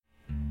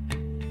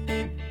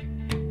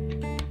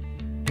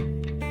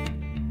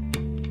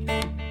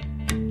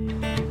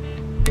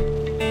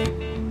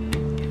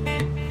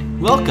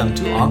Welcome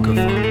to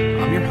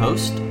OncoPharm. I'm your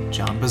host,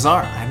 John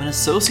Bazar. I'm an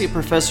associate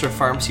professor of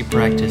pharmacy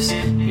practice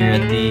here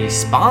at the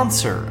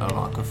sponsor of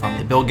OncoPharm,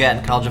 the Bill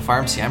Gatton College of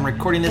Pharmacy. I'm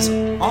recording this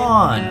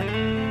on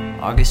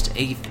August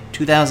 8th,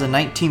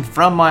 2019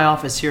 from my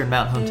office here in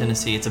Mount Hope,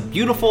 Tennessee. It's a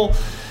beautiful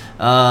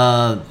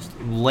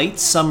late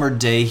summer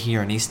day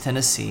here in East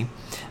Tennessee.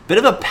 Bit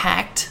of a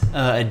packed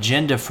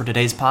agenda for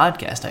today's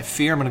podcast. I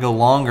fear I'm going to go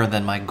longer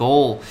than my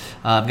goal.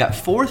 I've got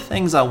four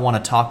things I want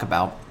to talk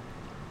about.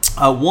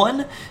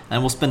 One,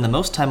 and we'll spend the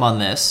most time on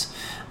this,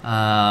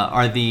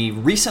 are the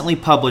recently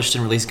published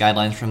and released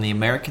guidelines from the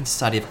American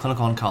Society of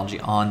Clinical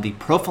Oncology on the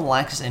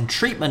prophylaxis and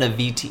treatment of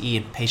VTE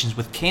in patients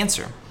with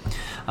cancer.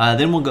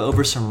 Then we'll go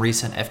over some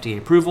recent FDA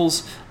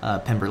approvals,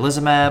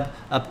 pembrolizumab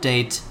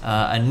update,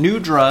 a new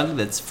drug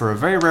that's for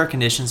very rare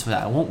conditions, so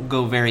I won't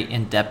go very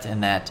in-depth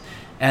in that.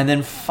 And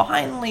then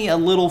finally, a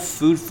little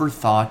food for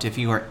thought if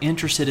you are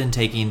interested in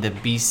taking the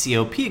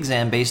BCOP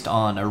exam based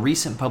on a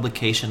recent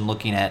publication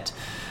looking at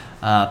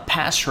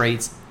pass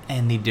rates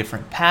and the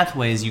different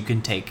pathways you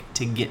can take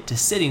to get to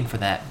sitting for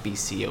that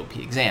BCOP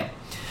exam.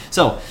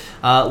 So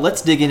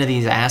let's dig into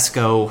these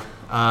ASCO.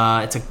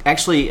 It's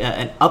actually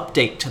an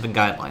update to the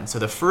guidelines. So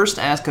the first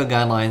ASCO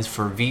guidelines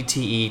for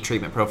VTE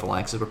treatment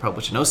prophylaxis were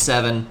published in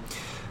 2007,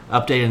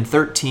 updated in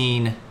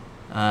 2013,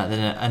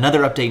 then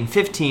another update in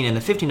 2015, and the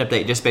 2015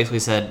 update just basically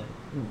said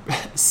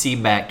see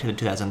back to the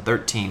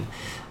 2013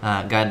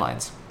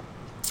 guidelines.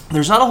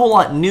 There's not a whole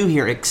lot new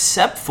here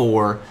except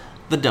for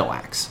the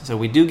DOACs. So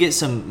we do get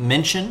some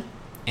mention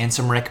and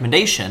some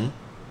recommendation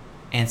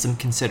and some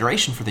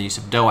consideration for the use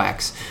of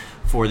DOACs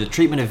for the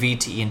treatment of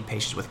VTE in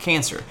patients with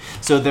cancer.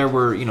 So there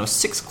were,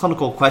 6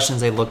 clinical questions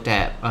they looked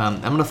at.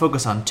 I'm going to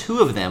focus on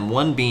 2 of them.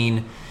 One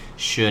being,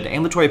 should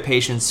ambulatory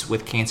patients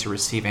with cancer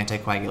receive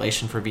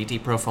anticoagulation for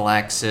VTE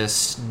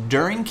prophylaxis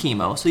during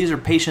chemo? So these are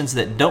patients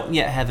that don't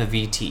yet have a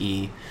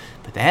VTE,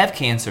 but they have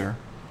cancer,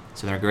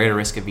 so they're at greater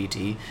risk of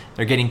VTE.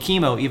 They're getting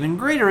chemo, even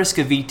greater risk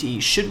of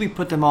VTE. Should we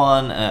put them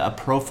on a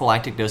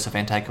prophylactic dose of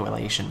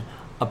anticoagulation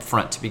up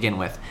front to begin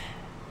with?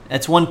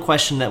 That's one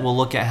question that we'll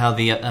look at how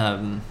the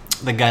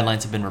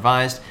guidelines have been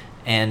revised.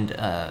 And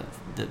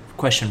the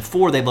question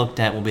 4 they looked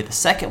at will be the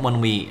second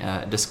one we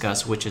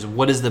discuss, which is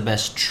what is the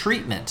best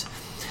treatment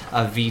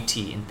of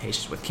VTE in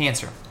patients with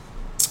cancer?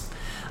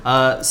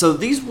 So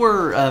these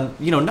were,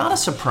 not a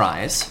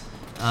surprise.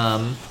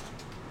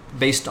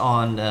 Based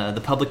on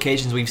the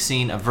publications we've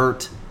seen,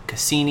 AVERT,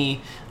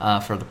 Cassini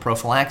for the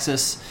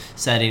prophylaxis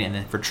setting, and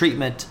then for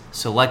treatment,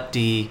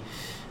 SELECT-D,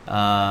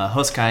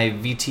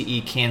 HOSCAI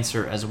VTE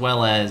cancer, as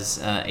well as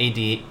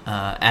ADAM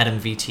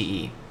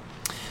VTE.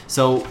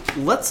 So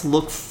let's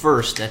look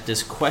first at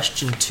this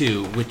question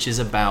 2, which is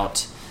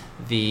about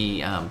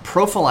the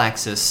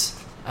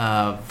prophylaxis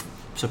of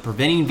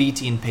preventing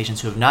VTE in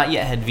patients who have not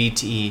yet had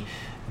VTE,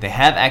 they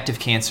have active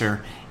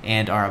cancer,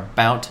 and are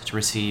about to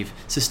receive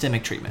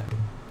systemic treatment.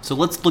 So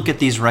let's look at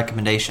these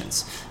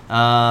recommendations.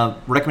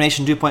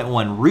 Recommendation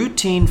 2.1,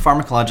 routine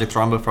pharmacologic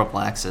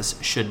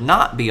thromboprophylaxis should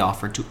not be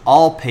offered to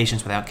all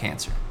patients without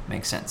cancer.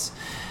 Makes sense.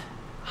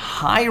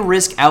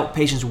 High-risk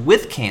outpatients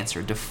with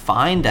cancer,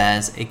 defined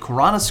as a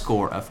Corona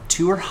score of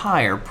 2 or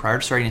higher prior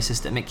to starting a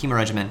systemic chemo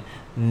regimen,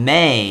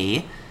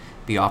 may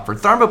be offered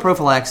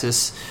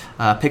thromboprophylacsis,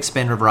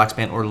 Pixaban,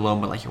 rivaroxaban, or low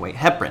molecular weight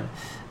heparin,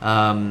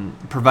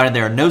 provided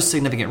there are no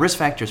significant risk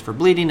factors for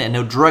bleeding and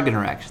no drug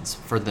interactions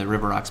for the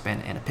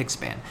rivaroxaban and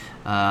apixaban.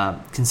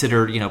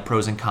 Consider,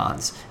 pros and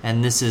cons.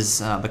 And this is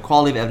the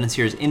quality of evidence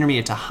here is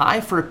intermediate to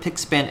high for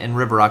apixaban and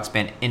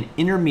rivaroxaban, and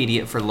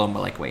intermediate for low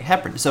molecular weight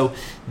heparin. So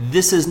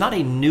this is not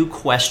a new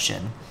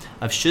question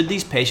of should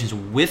these patients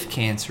with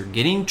cancer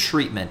getting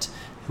treatment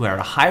who are at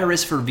a high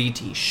risk for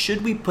VTE,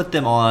 should we put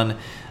them on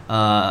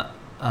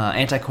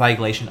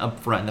anticoagulation up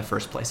front in the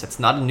first place? That's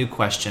not a new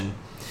question.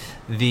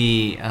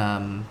 The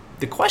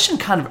question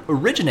kind of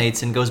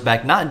originates and goes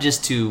back not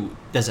just to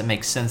does it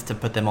make sense to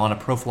put them on a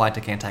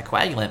prophylactic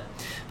anticoagulant,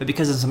 but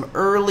because of some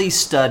early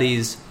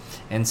studies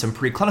and some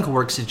preclinical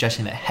work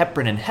suggesting that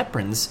heparin and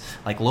heparins,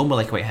 like low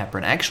molecular weight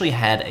heparin, actually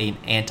had an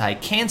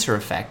anti-cancer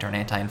effect or an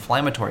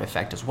anti-inflammatory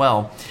effect as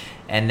well,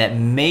 and that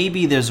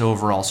maybe there's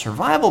overall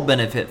survival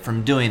benefit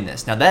from doing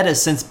this. Now that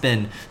has since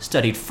been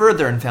studied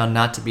further and found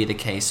not to be the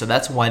case, so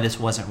that's why this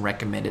wasn't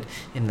recommended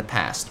in the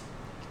past.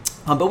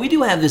 But we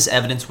do have this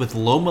evidence with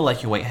low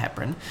molecular weight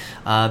heparin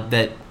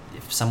that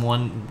if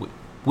someone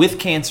with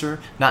cancer,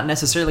 not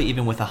necessarily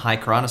even with a high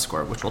Corona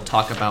score, which we'll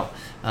talk about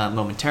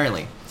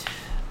momentarily,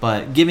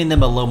 but giving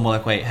them a low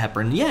molecular weight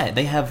heparin,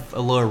 they have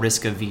a lower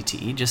risk of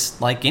VTE, just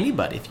like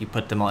anybody. If you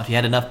put them on, if you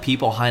had enough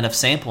people, high enough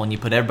sample, and you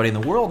put everybody in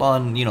the world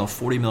on,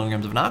 40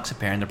 milligrams of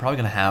enoxaparin, they're probably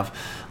going to have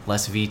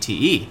less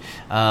VTE,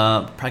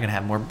 probably going to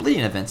have more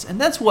bleeding events. And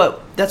that's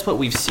what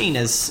we've seen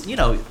is,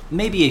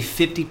 maybe a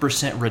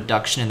 50%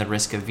 reduction in the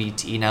risk of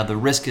VTE. Now, the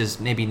risk is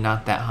maybe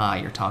not that high.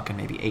 You're talking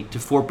maybe 8 to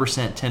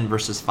 4%, 10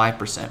 versus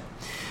 5%.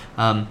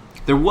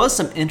 There was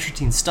some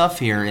interesting stuff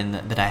here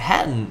that I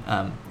hadn't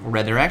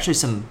read. There are actually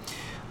some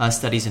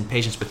studies in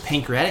patients with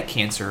pancreatic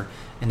cancer,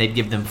 and they'd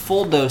give them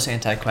full dose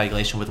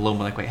anticoagulation with low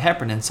molecular weight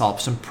heparin and saw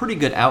some pretty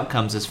good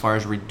outcomes as far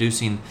as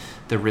reducing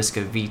the risk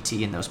of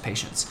VT in those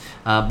patients.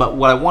 But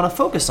what I want to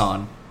focus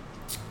on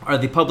are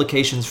the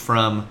publications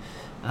from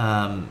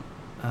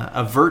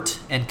AVERT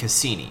and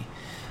Cassini.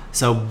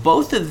 So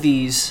both of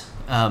these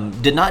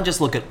did not just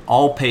look at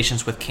all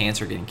patients with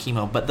cancer getting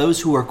chemo, but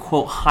those who are,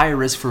 quote, high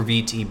risk for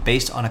VT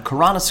based on a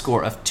Khorana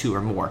score of 2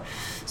 or more.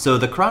 So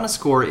the Khorana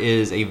score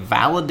is a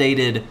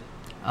validated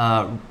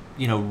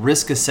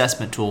risk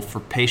assessment tool for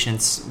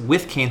patients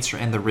with cancer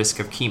and the risk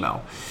of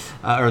chemo,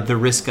 or the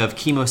risk of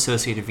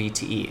chemo-associated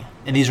VTE.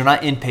 And these are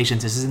not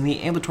inpatients. This is in the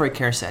ambulatory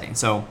care setting.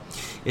 So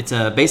it's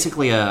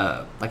basically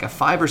a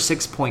 5 or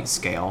 6 point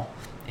scale.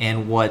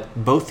 And what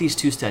both these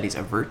two studies,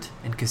 AVERT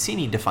and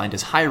Cassini, defined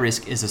as high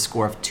risk is a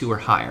score of 2 or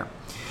higher.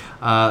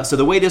 So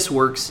the way this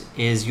works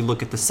is you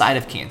look at the site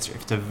of cancer.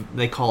 If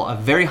they call a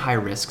very high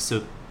risk,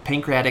 so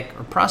pancreatic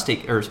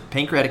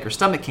or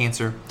stomach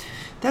cancer,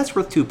 that's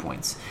worth 2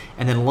 points.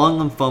 And then lung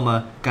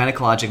lymphoma,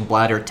 gynecologic,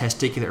 bladder,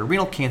 testicular, or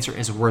renal cancer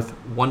is worth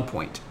 1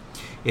 point.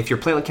 If your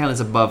platelet count is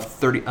above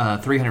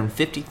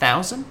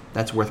 350,000,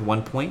 that's worth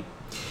 1 point.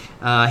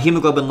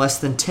 Hemoglobin less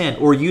than 10,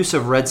 or use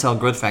of red cell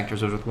growth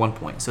factors was worth 1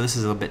 point. So this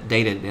is a little bit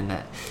dated in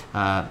that,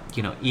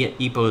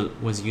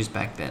 EPO was used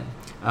back then.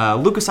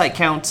 Leukocyte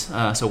count,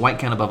 so white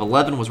count above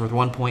 11 was worth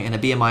 1 point, and a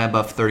BMI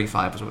above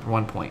 35 was worth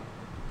 1 point.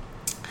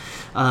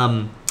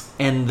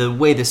 And the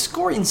way the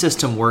scoring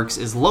system works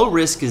is low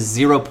risk is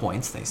 0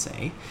 points, they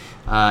say.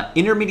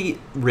 Intermediate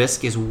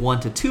risk is 1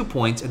 to 2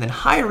 points, and then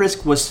high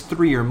risk was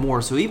 3 or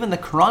more. So even the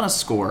Khorana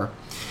score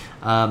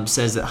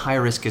says that high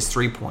risk is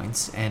 3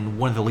 points, and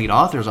one of the lead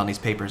authors on these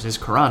papers is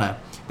Khorana.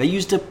 They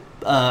used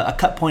a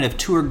cut point of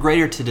 2 or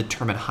greater to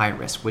determine high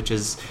risk, which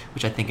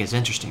I think is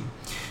interesting.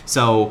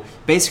 So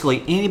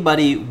basically,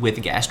 anybody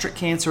with gastric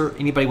cancer,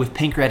 anybody with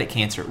pancreatic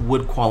cancer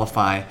would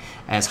qualify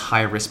as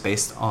high risk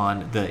based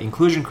on the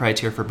inclusion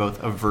criteria for both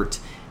AVERT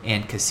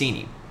and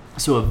Cassini.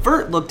 So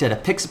AVERT looked at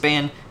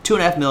apixaban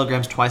 2.5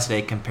 milligrams twice a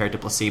day compared to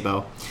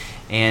placebo,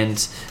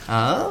 and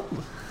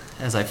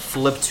as I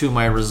flip to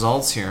my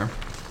results here.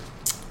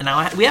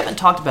 Now, we haven't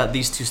talked about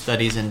these two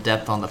studies in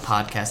depth on the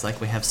podcast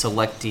like we have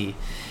SELECT-D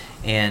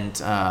and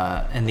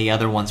the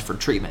other ones for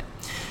treatment.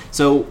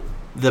 So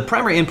the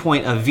primary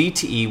endpoint of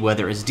VTE,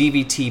 whether it's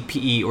DVT,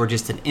 PE, or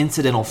just an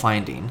incidental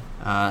finding,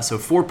 so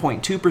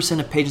 4.2%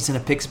 of patients in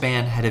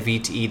apixaban had a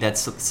VTE that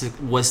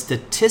was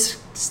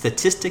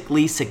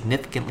statistically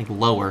significantly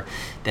lower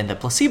than the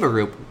placebo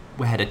group,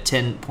 who had a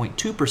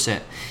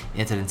 10.2%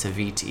 incidence of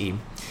VTE.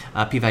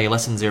 P-value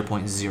less than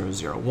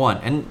 0.001.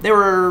 And there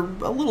were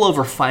a little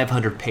over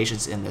 500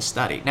 patients in this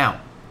study.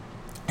 Now,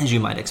 as you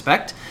might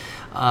expect,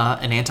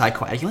 an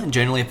anticoagulant,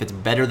 generally if it's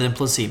better than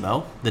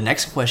placebo, the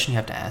next question you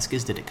have to ask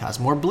is, did it cause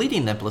more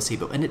bleeding than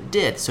placebo? And it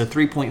did. So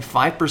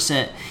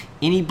 3.5%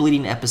 any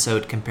bleeding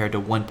episode compared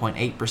to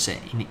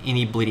 1.8% in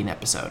any bleeding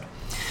episode.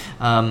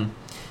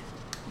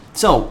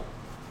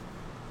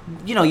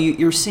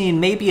 You're seeing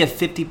maybe a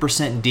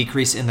 50%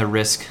 decrease in the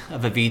risk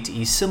of a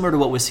VTE, similar to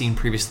what was seen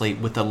previously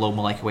with the low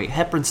molecular weight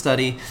heparin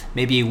study,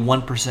 maybe a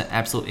 1%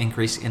 absolute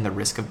increase in the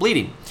risk of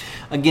bleeding.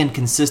 Again,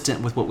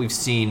 consistent with what we've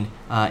seen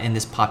in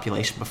this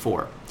population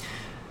before.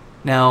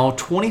 Now,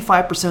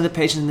 25% of the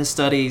patients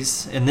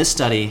in this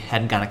study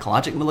had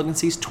gynecologic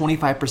malignancies,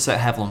 25%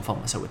 have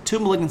lymphoma. So with 2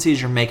 malignancies,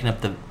 you're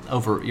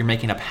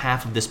making up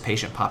half of this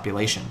patient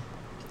population.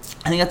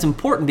 I think that's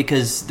important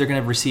because they're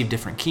going to receive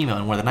different chemo.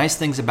 And one of the nice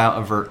things about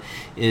AVERT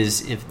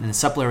is if in the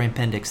supplementary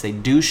appendix, they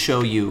do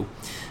show you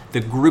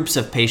the groups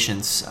of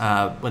patients,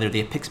 whether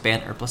the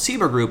apixaban or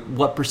placebo group,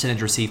 what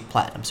percentage received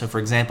platinum. So for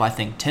example, I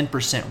think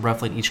 10%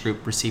 roughly in each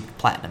group received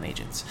platinum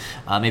agents.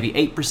 Maybe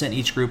 8%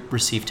 each group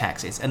received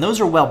taxanes. And those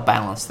are well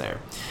balanced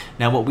there.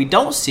 Now what we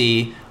don't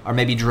see are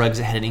maybe drugs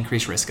that had an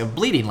increased risk of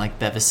bleeding, like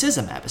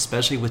bevacizumab,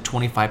 especially with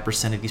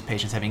 25% of these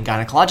patients having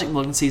gynecologic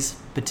malignancies,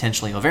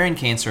 potentially ovarian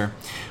cancer.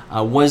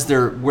 Were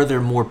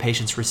there more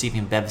patients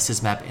receiving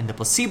bevacizumab in the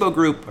placebo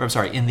group,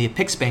 in the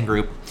apixaban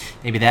group?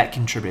 Maybe that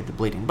contributed to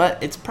bleeding,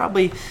 but it's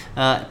probably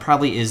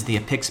is the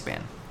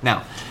apixaban.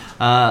 Now,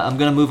 I'm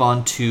going to move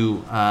on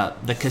to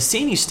the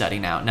Cassini study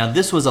now. Now,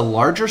 this was a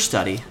larger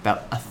study,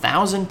 about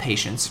 1,000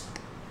 patients,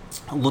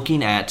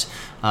 looking at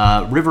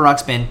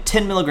rivaroxaban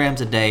 10 milligrams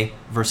a day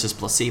versus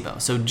placebo.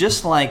 So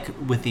just like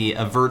with the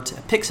AVERT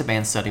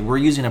apixaban study, we're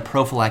using a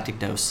prophylactic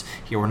dose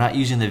here. We're not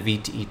using the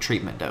VTE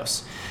treatment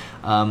dose.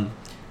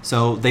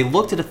 So they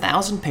looked at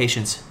 1,000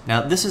 patients.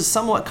 Now, this is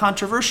somewhat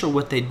controversial.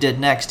 What they did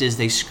next is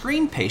they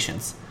screened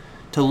patients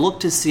to look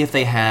to see if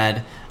they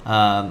had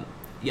a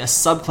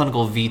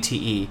subclinical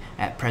VTE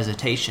at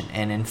presentation.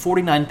 And in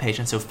 49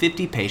 patients, so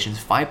 50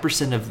 patients,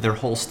 5% of their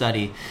whole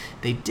study,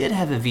 they did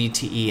have a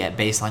VTE at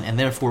baseline and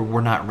therefore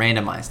were not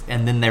randomized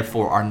and then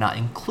therefore are not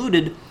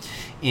included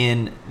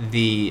in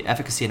the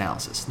efficacy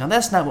analysis. Now,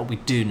 that's not what we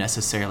do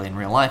necessarily in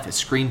real life, is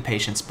screen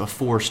patients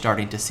before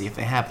starting to see if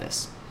they have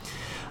this.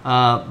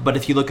 But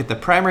if you look at the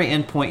primary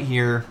endpoint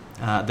here,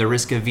 the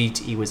risk of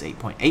VTE was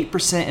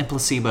 8.8% in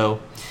placebo.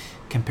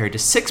 compared to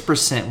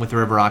 6% with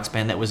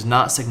rivaroxaban that was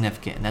not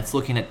significant. And that's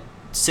looking at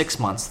 6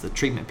 months, the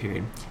treatment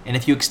period. And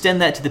if you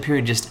extend that to the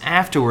period just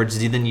afterwards,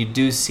 then you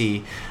do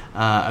see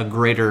a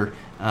greater,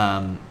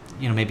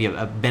 maybe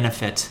a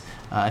benefit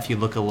if you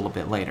look a little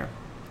bit later.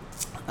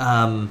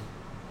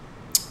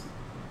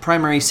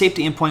 Primary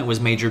safety endpoint was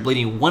major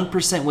bleeding,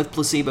 1% with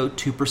placebo,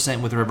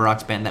 2% with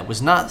rivaroxaban. That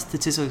was not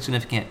statistically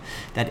significant.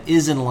 That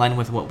is in line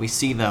with what we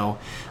see, though,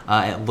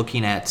 at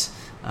looking at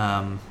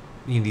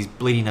these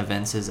bleeding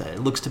events. It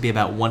looks to be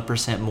about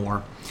 1%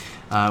 more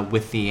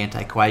with the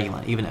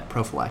anticoagulant, even at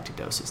prophylactic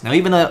doses. Now,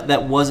 even though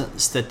that wasn't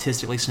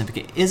statistically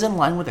significant, it is in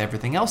line with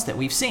everything else that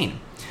we've seen.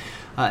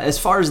 As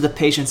far as the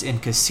patients in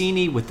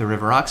Cassini with the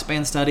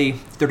rivaroxaban study,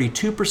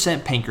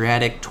 32%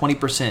 pancreatic,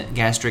 20%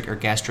 gastric or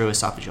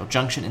gastroesophageal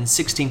junction, and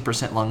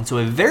 16% lung. So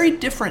a very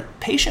different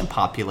patient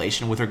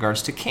population with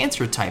regards to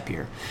cancer type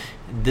here.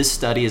 This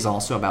study is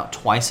also about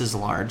twice as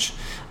large.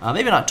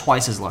 Maybe not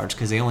twice as large,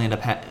 because they only end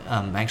up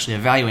actually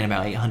evaluating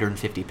about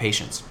 850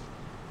 patients.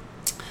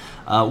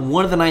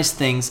 One of the nice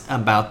things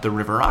about the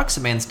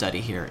rivaroxaban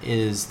study here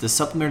is the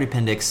supplementary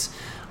appendix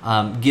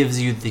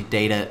gives you the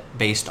data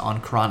based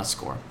on Corona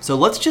score. So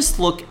let's just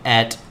look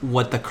at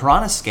what the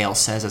Corona scale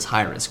says as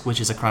high risk,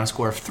 which is a Corona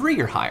score of 3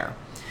 or higher.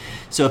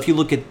 So if you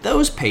look at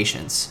those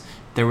patients,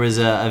 there was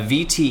a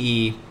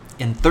VTE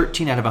in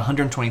 13 out of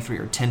 123,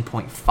 or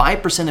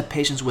 10.5% of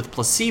patients with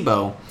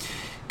placebo,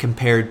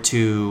 compared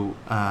to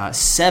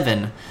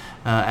 7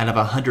 out of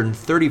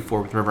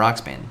 134 with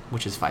rivaroxaban,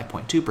 which is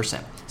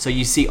 5.2%. So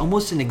you see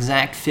almost an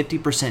exact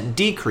 50%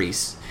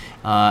 decrease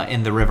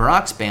in the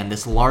rivaroxaban,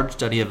 this large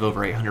study of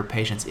over 800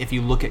 patients, if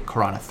you look at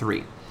Corona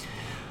 3.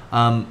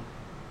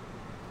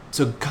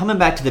 So coming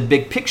back to the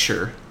big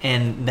picture,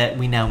 and that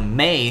we now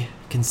may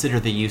consider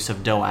the use of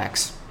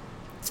DOACs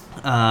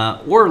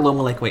or low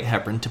molecular weight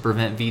heparin to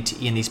prevent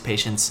VTE in these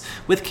patients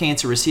with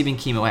cancer receiving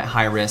chemo at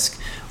high risk,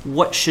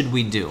 what should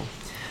we do?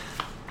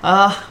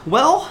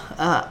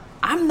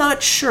 I'm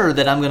not sure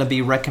that I'm going to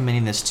be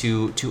recommending this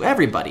to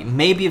everybody.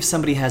 Maybe if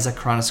somebody has a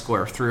Corona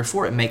score of 3 or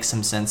 4, it makes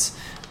some sense.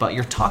 But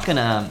you're talking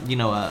a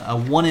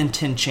 1 in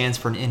 10 chance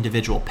for an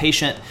individual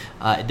patient.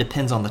 It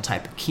depends on the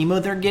type of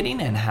chemo they're getting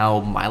and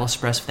how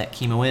myelosuppressive that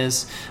chemo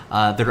is.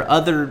 There are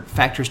other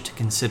factors to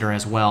consider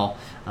as well.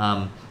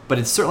 But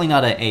it's certainly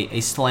not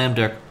a slam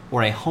dunk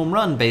or a home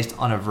run based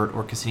on AVERT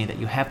or Cassini that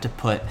you have to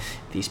put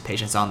these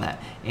patients on that.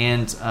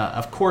 And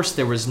of course,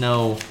 there was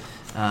no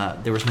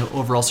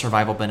overall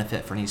survival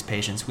benefit for these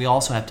patients. We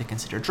also have to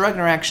consider drug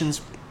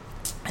interactions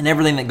and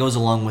everything that goes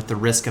along with the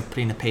risk of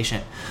putting a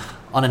patient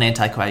on an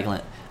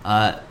anticoagulant.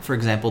 For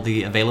example,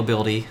 the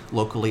availability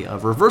locally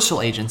of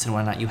reversal agents and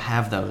whether or not you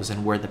have those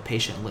and where the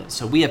patient lives.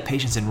 So we have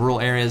patients in rural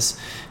areas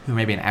who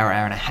may be an hour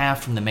and a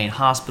half from the main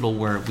hospital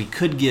where we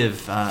could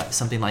give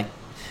something like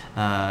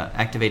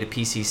activated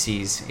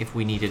PCCs if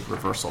we needed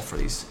reversal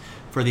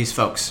for these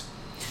folks.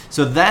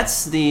 So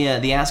that's the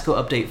ASCO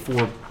update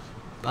for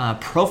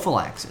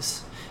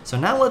prophylaxis. So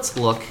now let's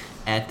look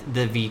at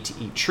the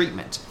VTE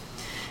treatment.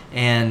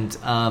 And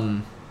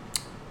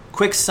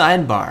quick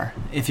sidebar,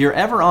 if you're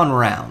ever on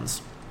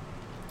rounds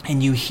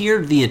and you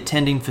hear the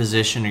attending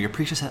physician or your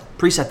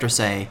preceptor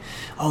say,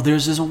 oh,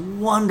 there's this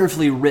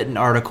wonderfully written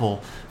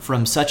article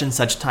from such and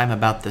such time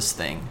about this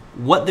thing,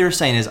 what they're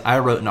saying is, I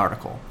wrote an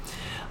article.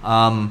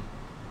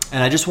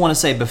 And I just want to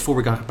say before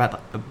we talk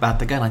about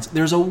the guidelines,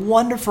 there's a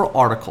wonderful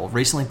article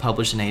recently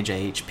published in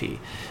AJHP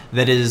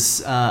that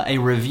is a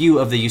review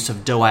of the use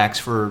of DOACs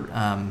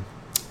for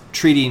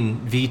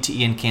treating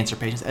VTE in cancer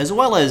patients, as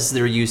well as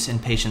their use in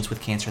patients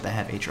with cancer that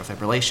have atrial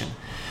fibrillation.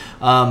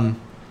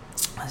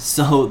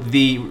 So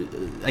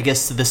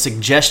the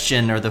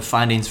suggestion or the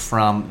findings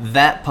from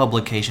that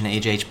publication,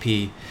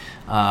 AJHP,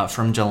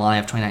 from July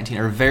of 2019,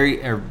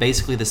 are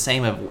basically the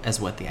same as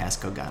what the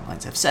ASCO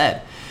guidelines have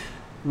said,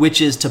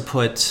 which is to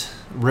put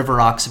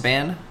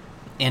rivaroxaban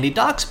and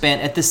edoxaban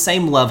at the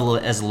same level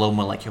as low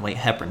molecular weight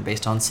heparin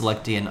based on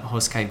Selecti and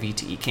Hoskai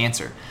VTE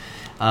cancer.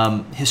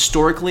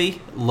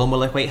 Historically, low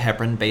molecular weight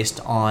heparin, based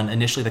on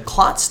initially the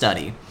CLOT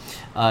study,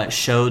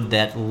 showed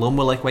that low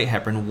molecular weight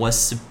heparin was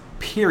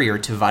superior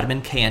to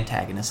vitamin K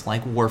antagonists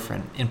like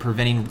warfarin in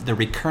preventing the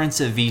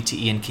recurrence of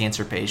VTE in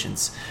cancer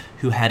patients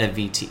who had a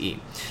VTE.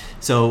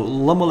 So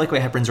low molecular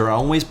weight heparins are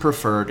always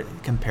preferred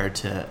compared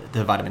to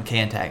the vitamin K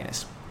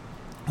antagonists.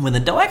 When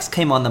the DOACs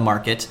came on the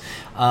market,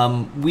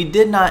 we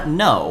did not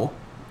know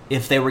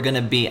if they were going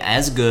to be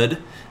as good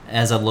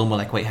as a low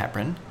molecular weight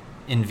heparin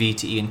in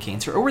VTE and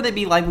cancer, or would they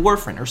be like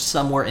warfarin or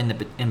somewhere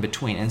in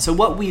between. And so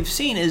what we've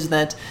seen is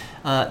that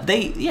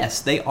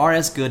they are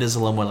as good as a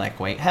low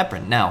molecular weight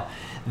heparin. Now,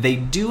 they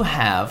do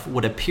have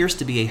what appears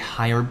to be a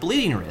higher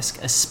bleeding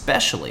risk,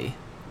 especially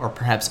or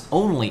perhaps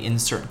only in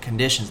certain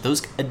conditions.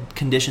 Those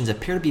conditions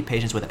appear to be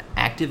patients with an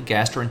active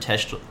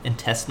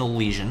gastrointestinal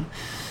lesion.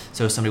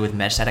 So somebody with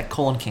metastatic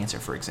colon cancer,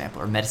 for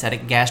example, or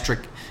metastatic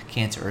gastric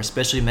cancer, or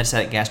especially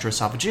metastatic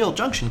gastroesophageal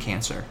junction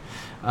cancer,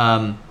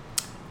 and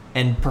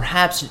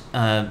perhaps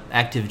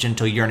active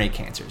genitourinary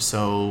cancer,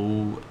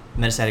 so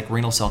metastatic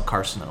renal cell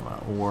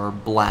carcinoma or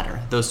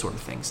bladder, those sort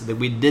of things. So that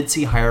we did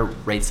see higher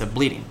rates of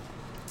bleeding.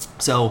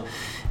 So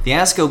the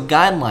ASCO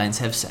guidelines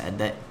have said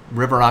that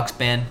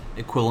rivaroxaban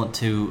equivalent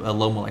to a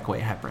low molecular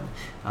weight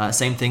heparin.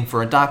 Same thing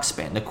for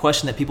edoxaban. The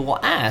question that people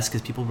will ask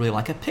is people really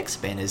like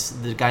apixaban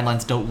is the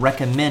guidelines don't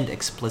recommend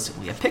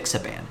explicitly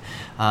apixaban.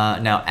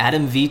 Now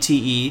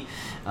ATOM-VTE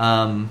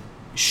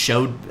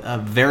showed a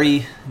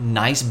very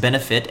nice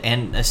benefit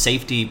and a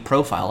safety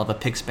profile of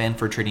apixaban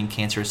for treating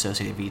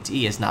cancer-associated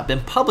VTE. Has not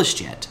been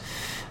published yet.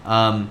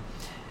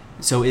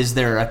 So is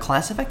there a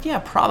class effect? Yeah,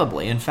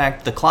 probably. In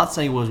fact, the CLOT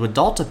study was with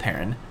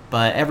dalteparin,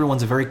 but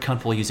everyone's very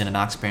comfortable using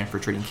enoxaparin for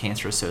treating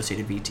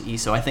cancer-associated VTE.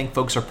 So I think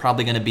folks are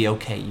probably going to be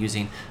okay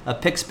using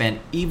apixaban,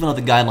 even though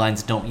the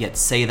guidelines don't yet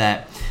say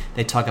that.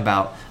 They talk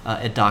about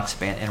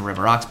edoxaban and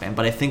rivaroxaban,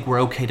 but I think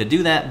we're okay to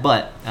do that.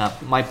 But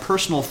my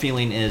personal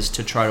feeling is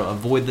to try to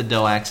avoid the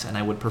DOACs, and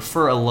I would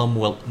prefer a low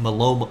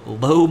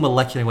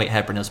molecular weight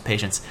heparin in those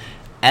patients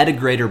at a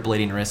greater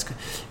bleeding risk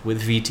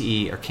with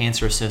VTE or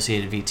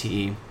cancer-associated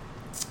VTE.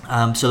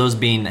 So those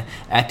being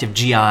active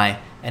GI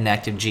and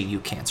active GU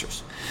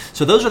cancers.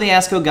 So those are the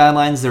ASCO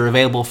guidelines. They're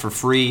available for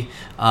free.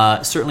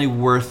 Certainly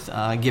worth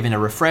giving a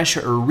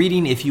refresher or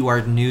reading if you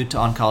are new to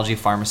oncology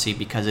pharmacy,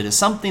 because it is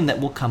something that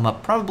will come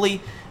up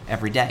probably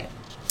every day.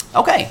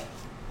 Okay,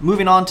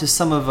 moving on to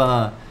some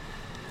of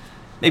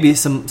maybe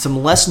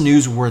some less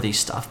newsworthy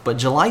stuff. But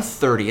July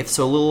 30th,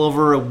 so a little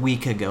over a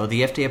week ago,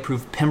 the FDA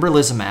approved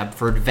pembrolizumab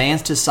for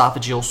advanced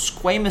esophageal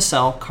squamous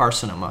cell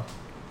carcinoma.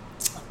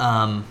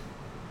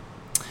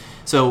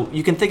 So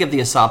you can think of the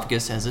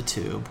esophagus as a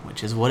tube,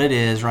 which is what it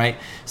is, right?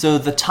 So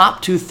the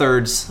top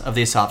 2/3 of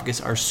the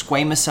esophagus are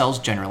squamous cells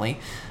generally.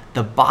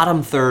 The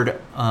bottom third,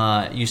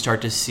 you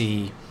start to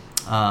see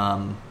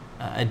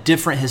a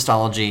different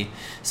histology.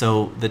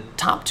 So the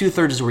top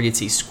 2/3 is where you'd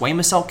see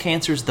squamous cell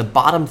cancers. The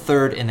bottom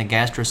third in the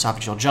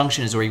gastroesophageal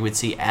junction is where you would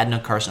see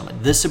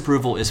adenocarcinoma. This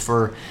approval is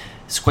for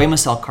squamous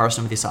cell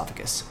carcinoma of the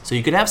esophagus. So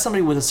you could have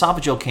somebody with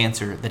esophageal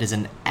cancer that is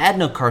an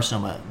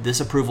adenocarcinoma. This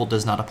approval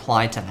does not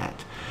apply to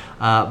that.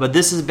 But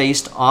this is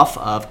based off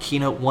of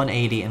Keynote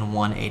 180 and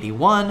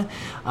 181.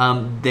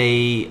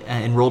 They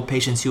enrolled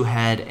patients who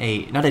had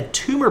not a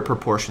tumor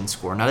proportion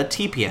score, not a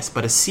TPS,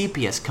 but a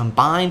CPS,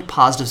 combined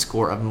positive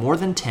score of more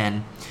than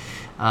 10,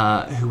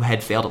 who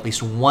had failed at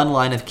least one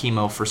line of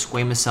chemo for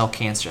squamous cell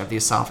cancer of the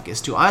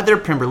esophagus to either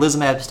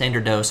pembrolizumab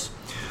standard dose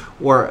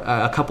or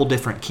a couple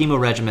different chemo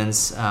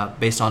regimens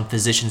based on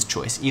physician's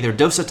choice, either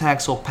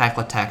docetaxel,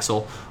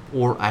 paclitaxel,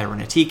 or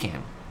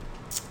irinotecan.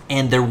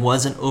 And there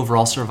was an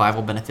overall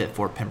survival benefit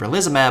for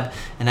pembrolizumab,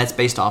 and that's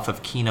based off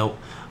of Keynote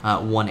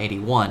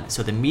 181.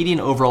 So the median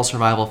overall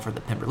survival for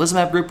the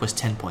pembrolizumab group was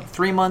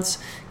 10.3 months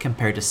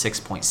compared to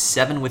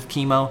 6.7 with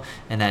chemo,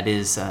 and that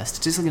is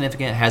statistically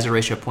significant, hazard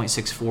ratio of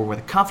 0.64 with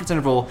a confidence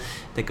interval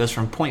that goes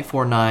from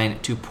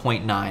 0.49 to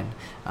 0.9,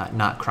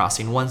 not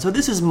crossing 1. So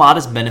this is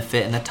modest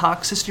benefit, and the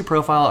toxicity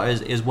profile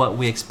is what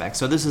we expect.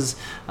 So this is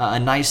a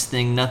nice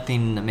thing,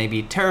 nothing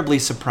maybe terribly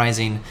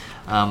surprising,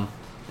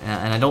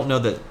 and I don't know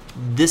that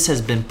this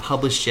has been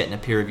published yet in a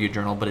peer-reviewed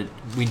journal, but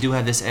we do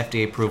have this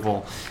FDA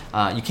approval.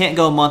 You can't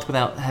go a month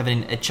without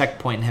having a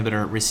checkpoint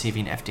inhibitor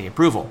receiving FDA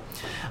approval.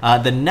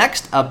 The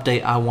next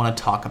update I want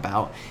to talk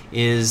about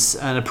is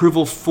an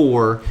approval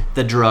for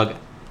the drug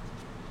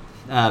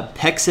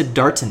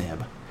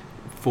pexidartinib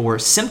for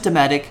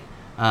symptomatic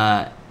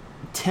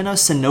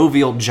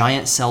tenosynovial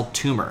giant cell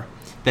tumor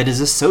that is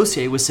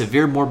associated with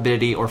severe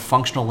morbidity or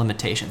functional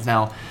limitations.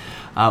 Now,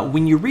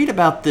 when you read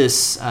about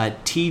this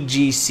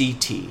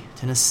TGCT,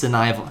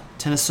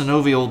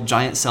 tenosynovial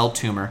giant cell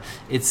tumor,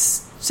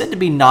 it's said to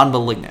be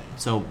non-malignant,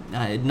 so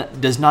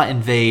it does not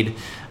invade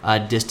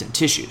distant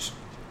tissues.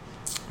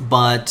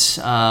 But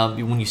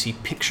when you see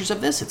pictures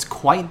of this, it's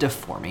quite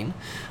deforming.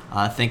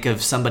 Think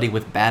of somebody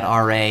with bad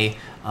RA,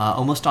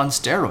 almost on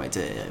steroids.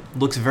 It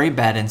looks very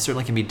bad and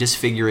certainly can be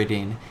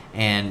disfiguring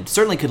and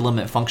certainly could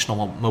limit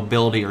functional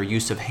mobility or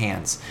use of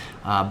hands.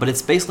 But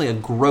it's basically a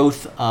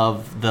growth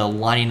of the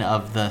lining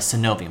of the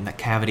synovium, the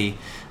cavity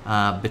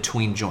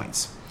between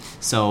joints.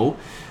 So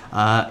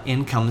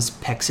in comes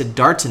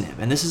pexidartinib,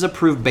 and this is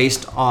approved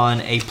based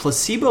on a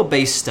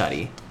placebo-based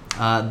study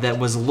that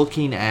was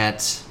looking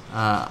at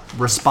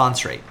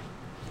response rate.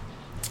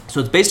 So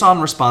it's based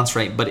on response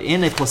rate, but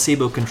in a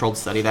placebo-controlled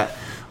study, that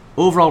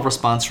overall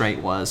response rate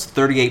was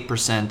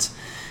 38%,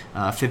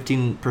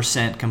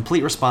 15%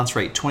 complete response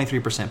rate,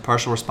 23%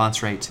 partial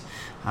response rate.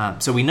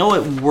 So we know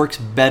it works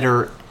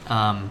better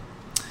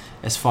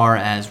as far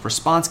as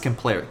response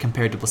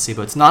compared to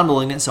placebo. It's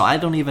non-malignant, so I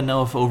don't even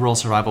know if overall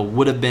survival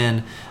would have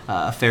been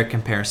a fair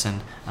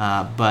comparison.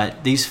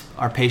 But these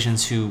are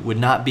patients who would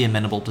not be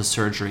amenable to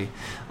surgery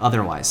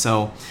otherwise.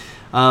 So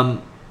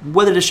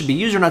whether this should be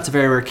used or not, it's a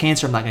very rare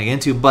cancer I'm not going to get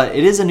into, but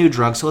it is a new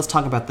drug, so let's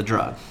talk about the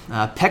drug.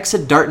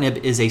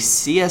 Pexidartinib is a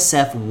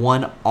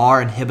CSF1R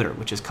inhibitor,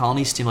 which is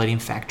colony-stimulating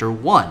factor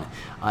 1.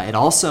 It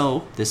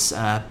also, this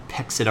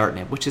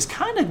pexidartinib, which is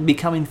kind of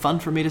becoming fun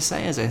for me to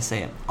say as I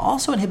say it,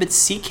 also inhibits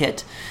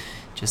c-KIT.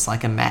 just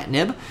like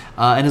imatinib,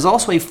 and is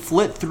also a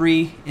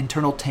FLT3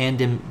 internal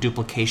tandem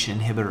duplication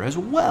inhibitor as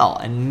well,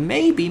 and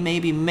maybe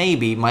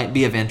might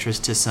be of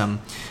interest to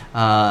some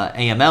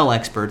AML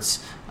experts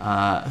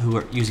who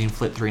are using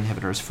FLT3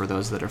 inhibitors for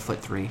those that are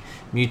FLT3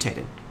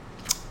 mutated.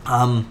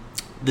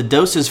 The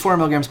dose is 4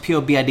 milligrams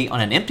PO/BID on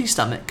an empty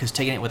stomach, because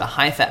taking it with a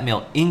high-fat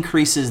meal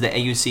increases the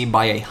AUC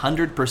by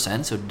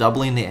 100%, so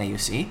doubling the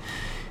AUC,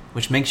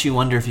 which makes you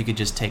wonder if you could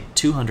just take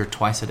 200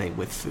 twice a day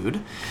with food.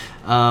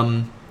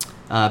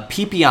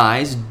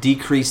 PPIs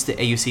decrease the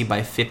AUC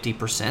by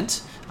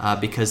 50%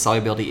 because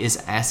solubility is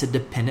acid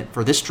dependent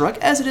for this drug,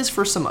 as it is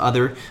for some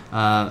other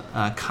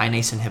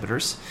kinase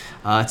inhibitors.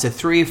 It's a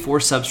 3A4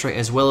 substrate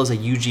as well as a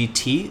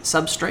UGT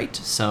substrate,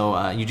 so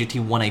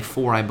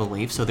UGT1A4, I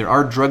believe. So there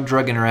are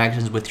drug-drug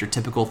interactions with your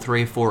typical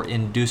 3A4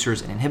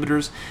 inducers and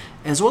inhibitors,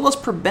 as well as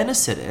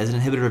probenecid as an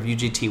inhibitor of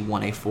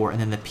UGT1A4, and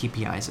then the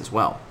PPIs as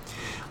well.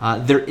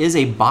 There is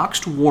a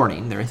boxed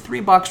warning. There are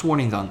 3 boxed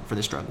warnings for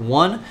this drug.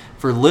 1,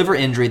 for liver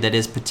injury that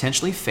is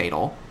potentially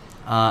fatal,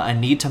 a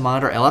need to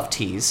monitor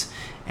LFTs,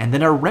 and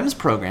then a REMS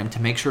program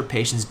to make sure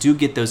patients do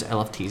get those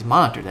LFTs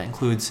monitored. That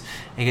includes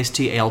AST,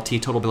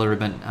 ALT, total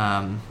bilirubin,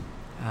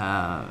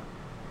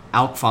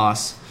 ALK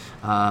Phos,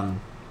 and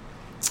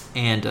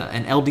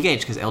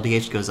LDH, because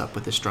LDH goes up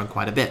with this drug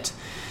quite a bit.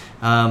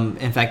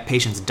 In fact,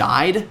 patients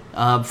died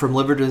from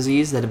liver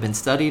disease that have been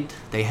studied.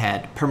 They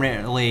had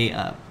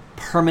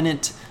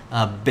permanent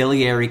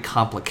biliary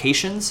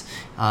complications,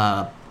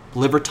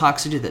 liver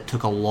toxicity that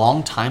took a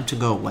long time to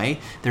go away.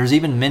 There's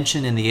even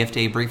mention in the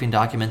FDA briefing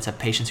documents of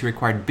patients who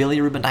required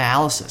bilirubin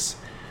dialysis,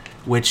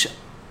 which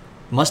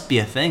must be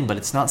a thing, but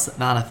it's not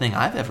a thing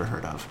I've ever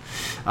heard of.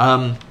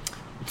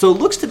 So it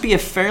looks to be a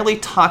fairly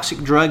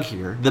toxic drug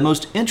here. The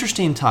most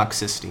interesting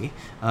toxicity,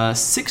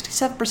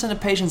 67% of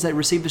patients that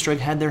received this drug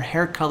had their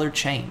hair color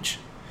change.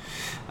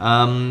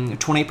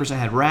 28%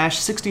 had rash,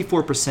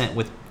 64%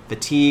 with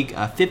fatigue,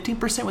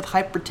 15% with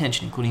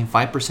hypertension, including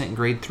 5%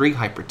 grade 3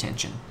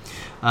 hypertension.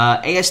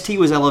 AST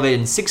was elevated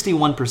in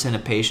 61%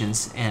 of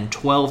patients, and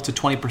 12 to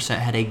 20%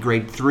 had a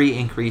grade 3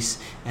 increase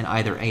in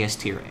either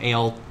AST or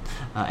ALT.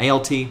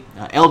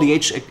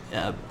 LDH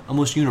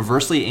almost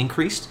universally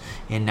increased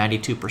in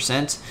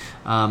 92%.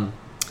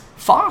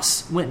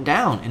 Phos went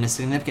down in a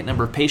significant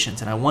number of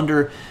patients, and I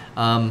wonder,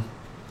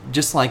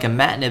 just like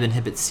imatinib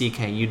inhibits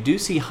CK, you do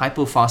see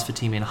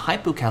hypophosphatemia and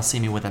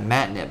hypocalcemia with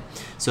imatinib.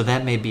 So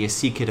that may be a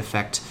c-KIT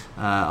effect,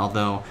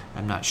 although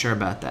I'm not sure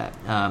about that.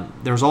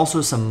 There's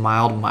also some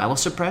mild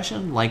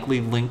myelosuppression, likely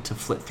linked to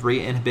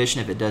FLT3 inhibition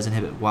if it does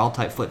inhibit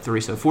wild-type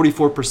FLT3. So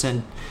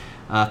 44%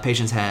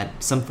 patients had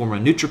some form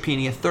of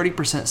neutropenia,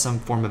 30% some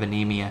form of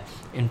anemia,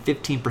 and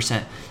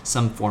 15%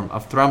 some form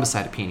of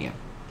thrombocytopenia.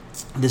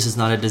 This is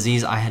not a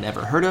disease I had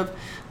ever heard of,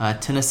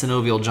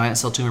 tenosynovial giant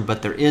cell tumor,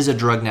 but there is a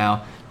drug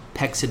now,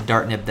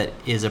 pexidartinib, that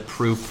is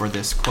approved for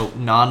this, quote,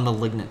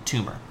 non-malignant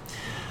tumor.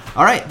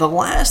 All right, the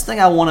last thing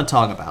I want to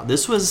talk about.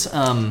 This was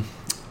an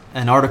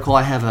article.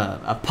 I have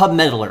a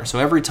PubMed alert. So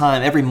every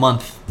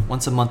month,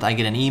 once a month, I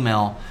get an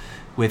email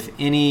with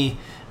anything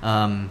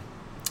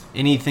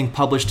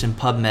published in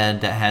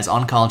PubMed that has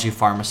oncology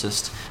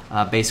pharmacist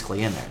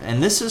basically in there.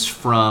 And this is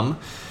from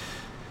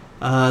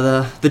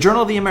the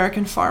Journal of the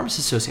American Pharmacy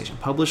Association,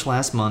 published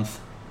last month.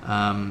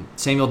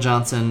 Samuel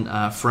Johnson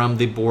from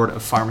the Board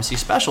of Pharmacy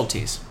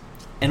Specialties.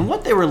 And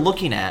what they were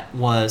looking at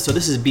was, so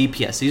this is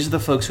BPS. These are the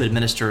folks who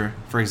administer,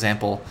 for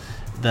example,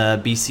 the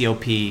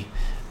BCOP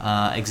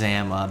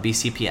exam,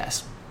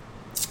 BCPS.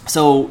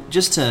 So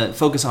just to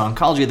focus on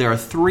oncology, there are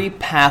 3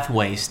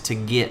 pathways to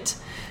get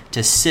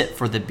to sit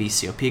for the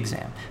BCOP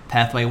exam.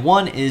 Pathway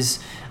 1 is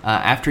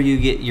after you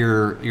get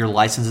your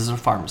license as a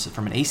pharmacist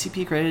from an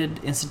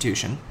ACP-accredited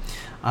institution,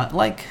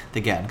 like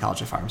the Gatton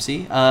College of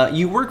Pharmacy,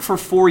 you work for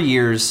 4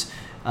 years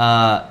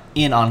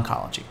in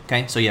oncology.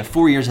 Okay, so you have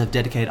 4 years of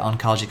dedicated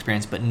oncology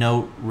experience, but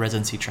no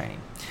residency training.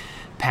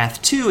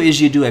 Path 2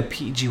 is you do a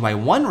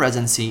PGY1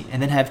 residency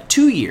and then have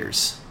 2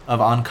 years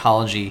of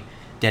oncology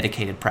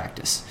dedicated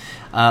practice.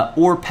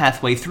 Or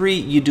pathway 3,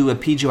 you do a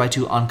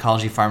PGY2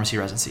 oncology pharmacy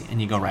residency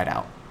and you go right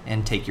out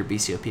and take your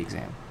BCOP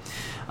exam.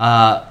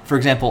 For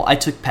example, I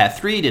took path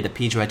 3, did a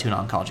PGY2 in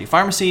oncology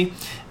pharmacy,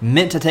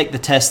 meant to take the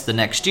test the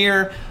next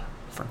year,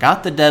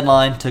 forgot the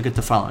deadline, took it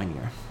the following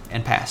year,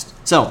 and passed.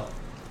 So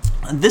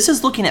this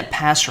is looking at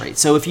pass rate.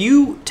 So if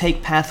you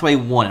take pathway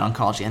 1 in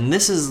oncology, and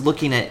this is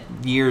looking at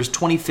years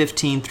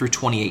 2015 through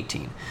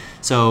 2018,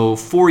 so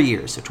 4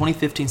 years, so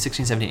 2015,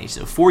 16, 17, 18,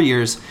 so 4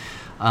 years,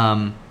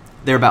 there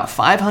are about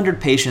 500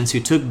 patients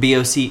who took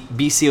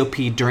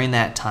BCOP during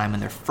that time,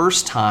 and their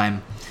first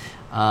time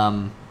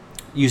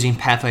using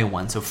pathway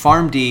 1. So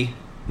PharmD,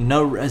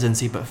 no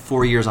residency, but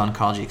 4 years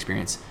oncology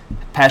experience.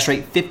 Pass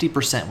rate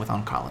 50% with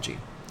oncology.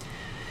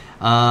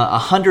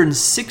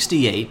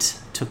 168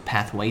 took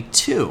pathway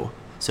 2.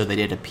 So they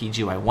did a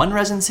PGY1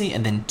 residency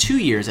and then 2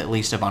 years at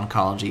least of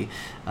oncology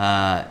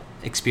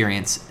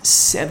experience.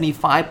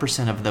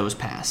 75% of those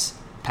pass.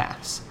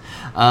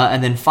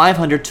 And then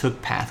 500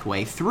 took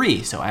pathway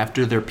 3. So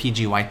after their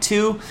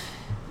PGY2,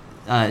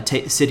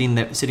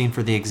 sitting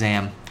for the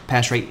exam,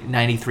 pass rate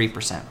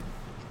 93%.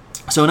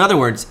 So in other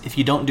words, if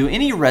you don't do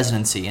any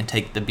residency and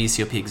take the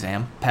BCOP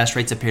exam, pass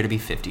rates appear to be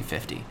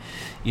 50-50.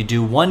 You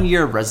do 1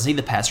 year of residency,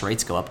 the pass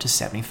rates go up to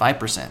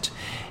 75%.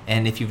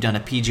 And if you've done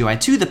a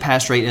PGY2, the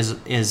pass rate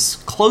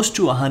is close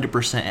to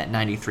 100% at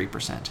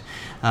 93%.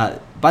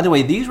 By the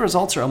way, these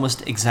results are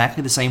almost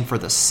exactly the same for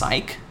the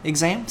psych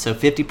exam. So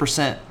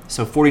 50%,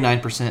 so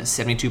 49%,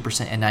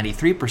 72%, and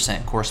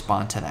 93%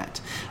 correspond to that.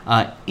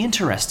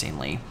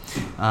 Interestingly,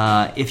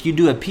 if you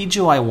do a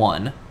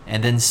PGY1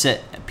 and then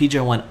sit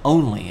PGY1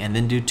 only, and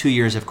then do 2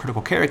 years of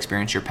critical care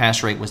experience, your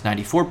pass rate was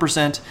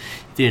 94%.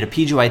 If you did a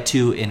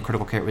PGY2 in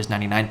critical care, it was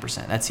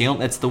 99%.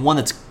 That's the one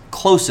that's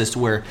closest,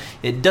 where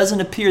it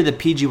doesn't appear that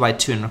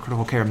PGY2 in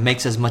critical care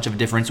makes as much of a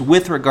difference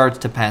with regards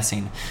to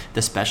passing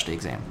the specialty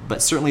exam,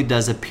 but certainly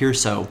does appear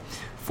so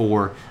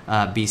for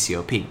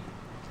BCOP.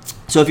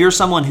 So if you're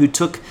someone who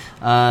took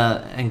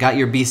and got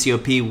your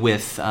BCOP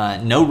with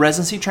no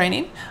residency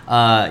training,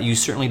 you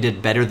certainly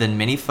did better than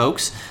many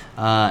folks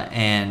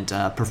and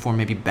performed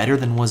maybe better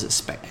than was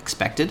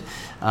expected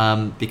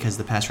because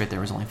the pass rate there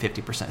was only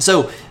 50%.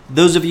 So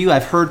those of you,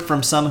 I've heard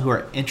from some who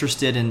are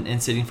interested in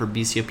sitting for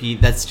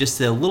BCOP, that's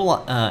just a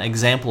little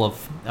example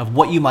of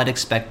what you might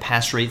expect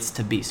pass rates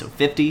to be. So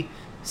 50,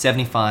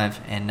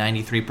 75, and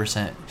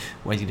 93%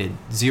 whether you did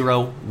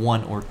 0,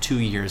 1, or 2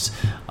 years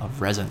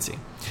of residency.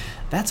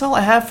 That's all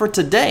I have for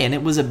today, and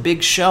it was a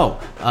big show.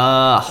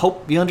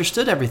 Hope you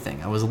understood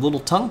everything. I was a little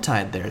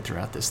tongue-tied there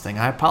throughout this thing.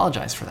 I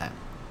apologize for that.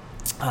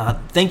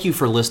 Thank you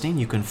for listening.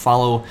 You can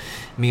follow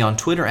me on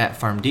Twitter at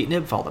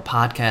FarmDeetnib, follow the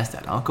podcast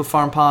at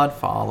OncoFarmPod,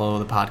 follow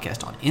the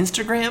podcast on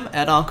Instagram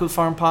at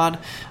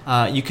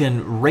OncoFarmPod. You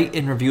can rate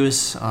and review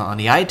us on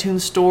the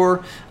iTunes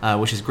store,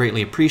 which is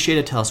greatly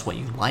appreciated. Tell us what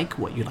you like,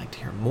 what you'd like to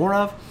hear more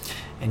of.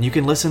 And you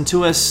can listen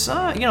to us,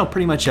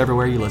 pretty much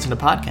everywhere you listen to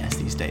podcasts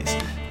these days.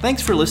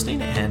 Thanks for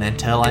listening, and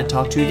until I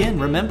talk to you again,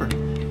 remember,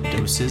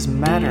 doses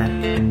matter.